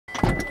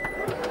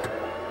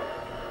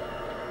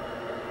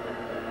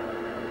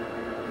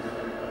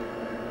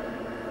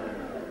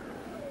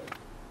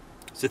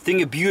It's a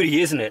thing of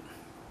beauty, isn't it?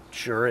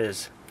 Sure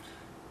is.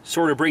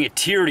 Sort of bring a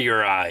tear to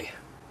your eye.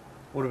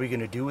 What are we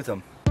gonna do with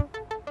them?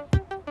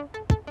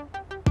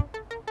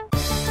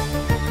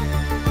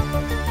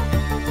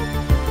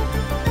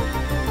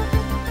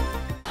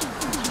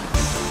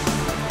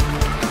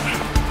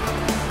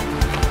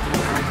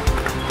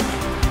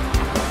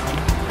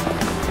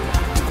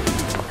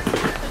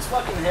 It's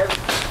fucking heavy.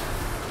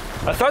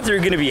 I thought they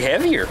were gonna be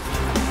heavier.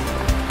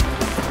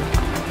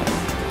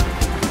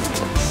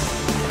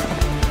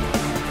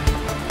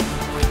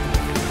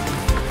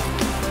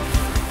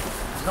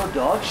 There's no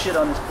dog shit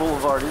on this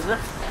boulevard, is there?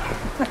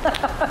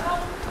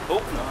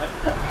 Hope not.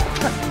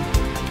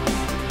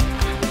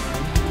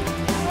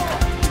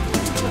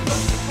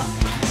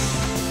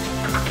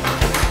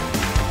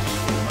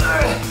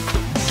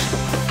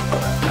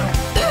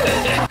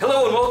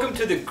 Hello and welcome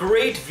to the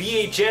great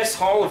VHS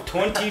haul of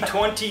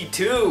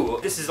 2022.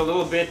 This is a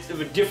little bit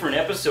of a different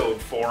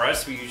episode for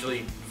us. We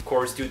usually, of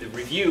course, do the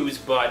reviews,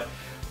 but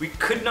we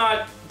could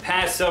not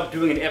pass up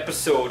doing an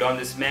episode on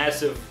this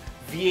massive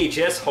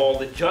VHS haul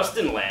that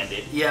Justin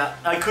landed. Yeah,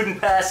 I couldn't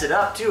pass it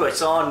up too. I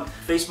saw on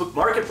Facebook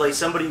Marketplace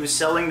somebody was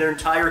selling their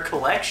entire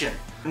collection.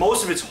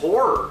 Most of it's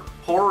horror.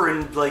 Horror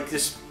and like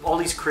this, all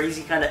these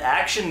crazy kind of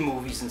action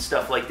movies and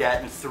stuff like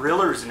that, and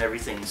thrillers and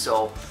everything.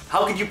 So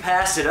how could you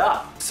pass it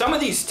up? Some of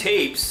these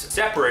tapes,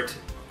 separate,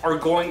 are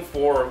going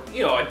for,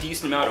 you know, a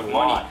decent amount of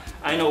money.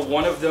 I know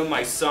one of them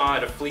I saw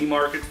at a flea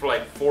market for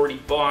like 40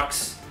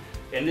 bucks,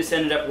 and this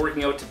ended up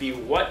working out to be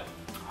what?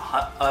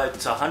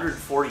 It's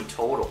 140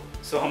 total.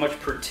 So how much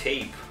per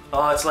tape?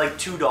 It's like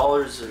 $2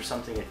 or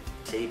something a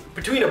tape.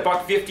 Between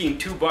 $1.50 and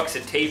 $2 a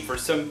tape for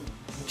some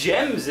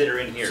gems that are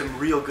in here. Some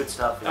real good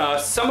stuff. Yeah.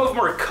 Some of them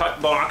are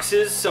cut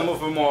boxes, some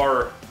of them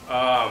are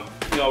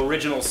you know,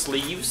 original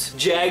sleeves.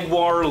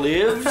 Jaguar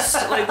Lives?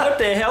 Like, what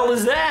the hell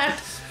is that?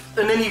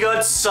 And then you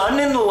got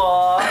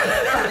son-in-law.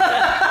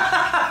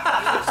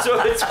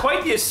 So it's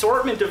quite the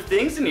assortment of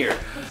things in here.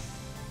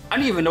 I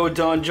didn't even know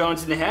Don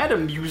Johnson had a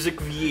music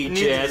VHS.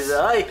 Neither did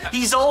I.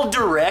 He's all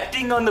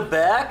directing on the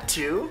back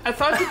too. I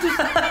thought that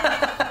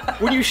this,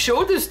 when you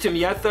showed this to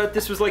me, I thought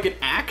this was like an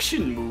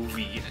action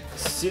movie.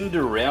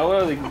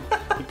 Cinderella,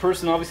 the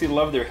person obviously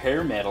loved their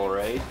hair metal,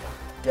 right?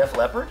 Def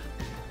Leppard?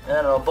 I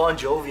don't know, Bon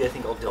Jovi I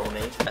think I'll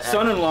donate.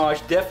 Son-in-law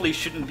definitely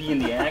shouldn't be in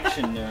the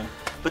action.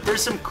 But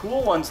there's some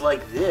cool ones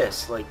like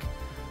this, like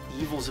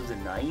Evils of the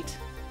Night,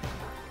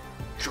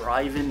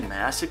 Drive-In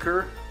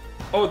Massacre.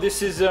 Oh,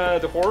 this is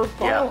the horror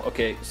pile? Yeah.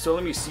 Okay, so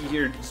let me see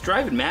here. It's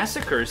Drive-In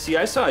Massacre. See,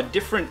 I saw a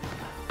different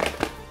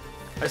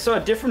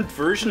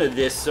version of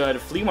this at a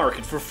flea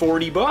market for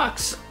 40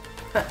 bucks.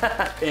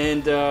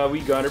 And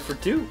we got it for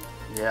 2.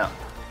 Yeah.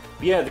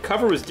 Yeah, the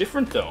cover was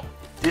different though.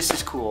 This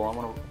is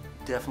cool.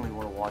 Definitely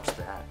want to watch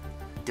that.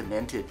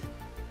 Demented.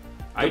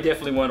 I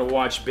definitely want to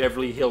watch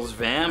Beverly Hills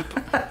Vamp.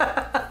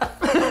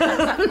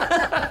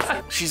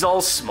 She's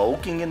all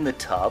smoking in the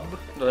tub.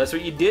 Well, that's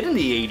what you did in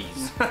the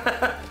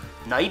 80s.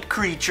 Night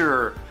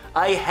Creature.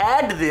 I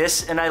had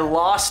this and I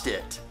lost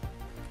it.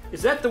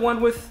 Is that the one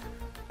with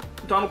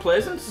Donald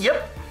Pleasance?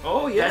 Yep.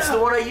 Oh yeah. That's the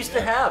one I used to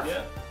have.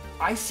 Yeah.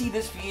 I see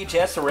this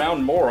VHS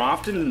around more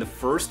often than the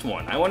first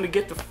one. I wanted to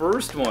get the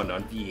first one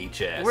on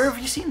VHS. Where have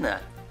you seen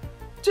that?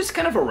 Just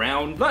kind of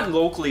around, not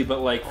locally, but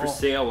like for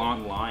sale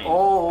online.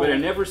 Oh. But I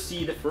never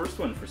see the first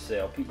one for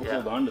sale. People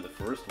hold on to the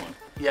first one.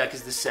 Yeah,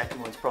 because the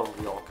second one's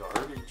probably all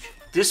garbage.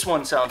 This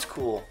one sounds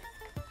cool.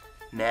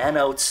 Man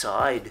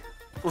Outside.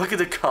 Look at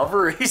the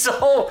cover. He's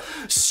all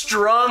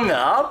strung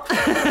up. You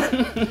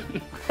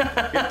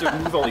have to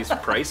remove all these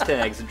price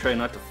tags and try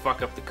not to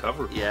fuck up the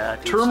cover. Yeah.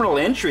 Terminal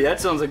Entry. That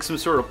sounds like some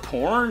sort of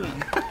porn.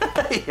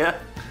 Yeah.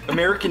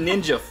 American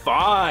Ninja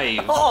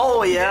 5.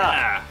 Oh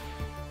yeah.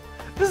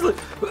 This is like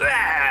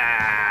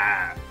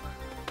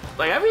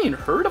I haven't even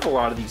heard of a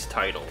lot of these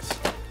titles.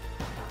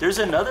 There's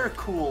another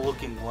cool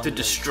looking one. The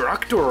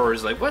Destructor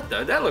is like, what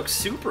the? That looks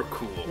super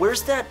cool.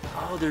 Where's that?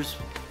 Oh,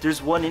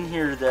 there's one in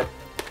here that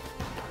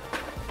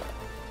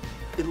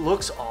it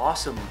looks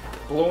awesome.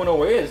 Blown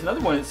Away. There's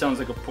another one that sounds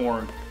like a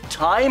porn.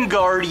 Time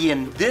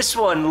Guardian. This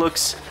one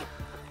looks.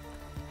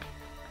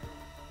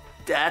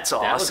 That's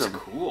awesome. That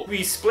looks cool.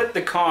 We split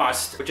the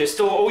cost, which I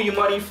still owe you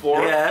money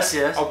for. Yes,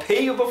 yes. I'll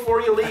pay you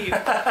before you leave.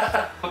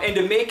 And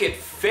to make it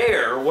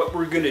fair, what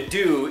we're going to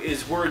do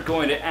is we're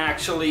going to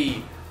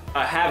actually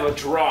have a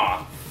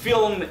draw.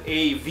 Film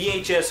a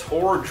VHS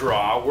horror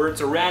draw where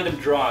it's a random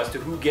draw as to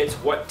who gets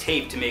what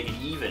tape to make it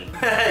even.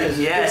 There's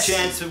a good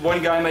chance that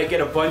one guy might get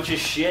a bunch of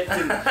shit.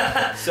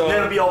 And so then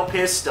it'll be all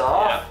pissed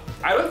off.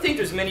 Yeah. I don't think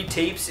there's many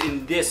tapes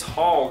in this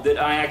haul that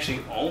I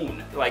actually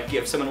own. Like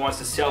if someone wants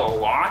to sell a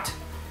lot,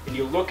 and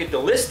you look at the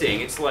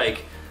listing, it's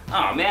like,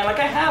 oh man, like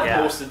I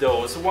have most of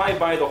those, so why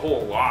buy the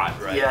whole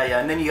lot, right? Yeah, yeah,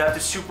 and then you have to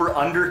super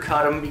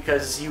undercut them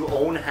because you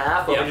own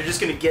half of it. You're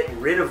just gonna get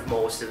rid of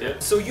most of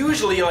it. So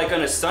usually, like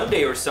on a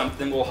Sunday or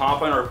something, we'll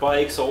hop on our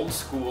bikes, old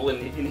school,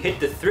 and hit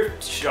the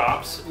thrift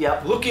shops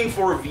looking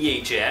for a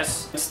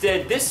VHS.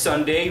 Instead, this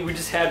Sunday, we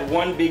just had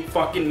one big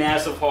fucking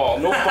massive haul.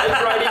 No bike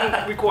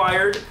riding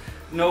required.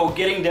 No,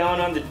 getting down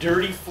on the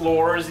dirty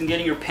floors and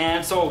getting your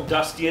pants all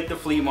dusty at the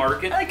flea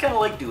market. I kind of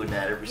like doing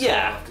that every so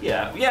often.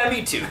 Yeah,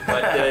 me too.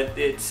 But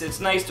it's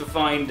nice to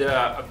find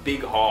a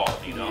big haul,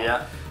 you know.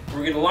 Yeah.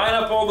 We're gonna line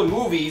up all the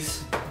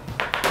movies,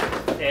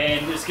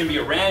 and it's gonna be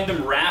a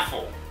random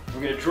raffle.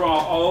 We're gonna draw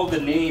all the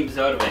names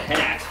out of a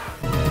hat.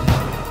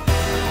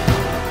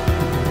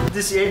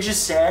 This Edge of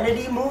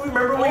Sanity movie,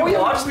 remember we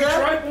watched that?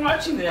 We tried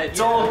watching that. It's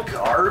all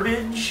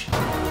garbage.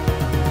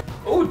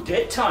 Oh,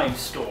 Dead Time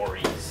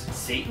Stories.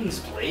 Satan's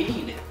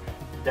Blade.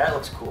 That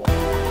looks cool.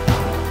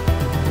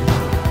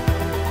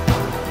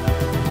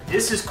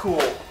 This is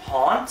cool.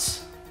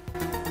 Haunts.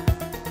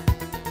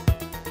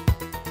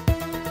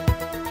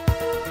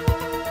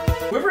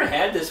 Whoever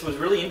had this was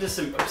really into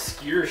some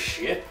obscure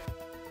shit.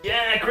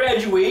 Yeah,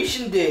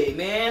 graduation day,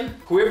 man.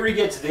 Whoever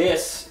gets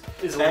this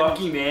is a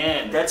lucky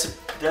man. That's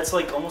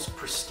like almost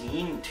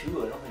pristine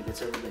too. I don't think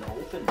it's ever been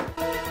opened.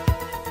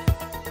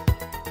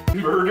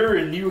 Murder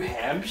in New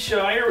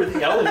Hampshire with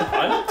Helen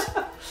Hunt?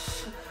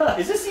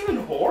 Is this even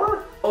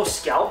horror? Oh,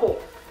 Scalpel.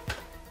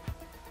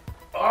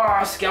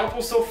 Ah,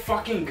 Scalpel's so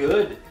fucking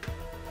good.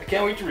 I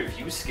can't wait to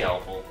review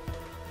Scalpel.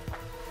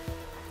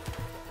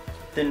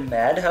 Then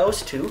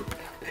Madhouse too.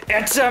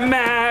 It's a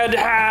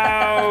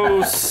madhouse!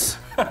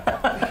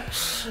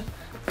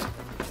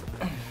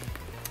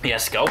 Yeah,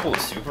 Scalpel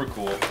is super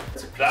cool.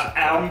 The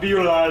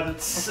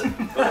Ambulance!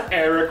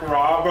 Eric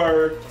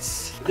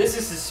Roberts. This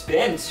is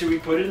suspense. Should we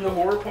put it in the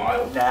horror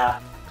pile? Nah.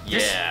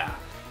 Yeah.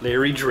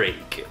 Larry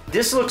Drake.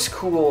 This looks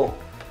cool.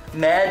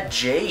 Mad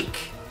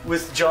Jake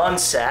with John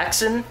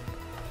Saxon.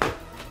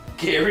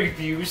 Gary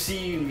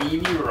Busey and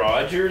Mimi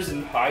Rogers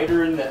and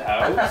Hider in the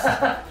House.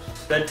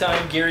 That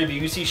time Gary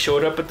Busey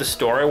showed up at the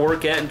store I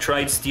work at and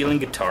tried stealing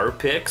guitar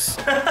picks.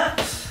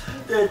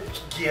 The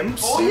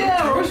Gimps. Oh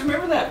yeah, I always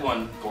remember that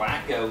one.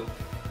 Blackout.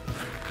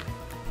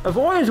 I've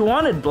always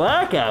wanted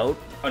Blackout.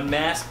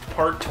 Unmasked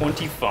Part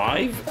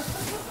 25.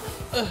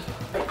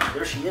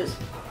 There she is.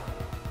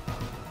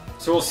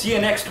 So we'll see you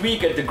next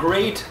week at the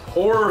Great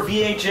Horror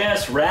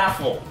VHS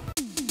Raffle.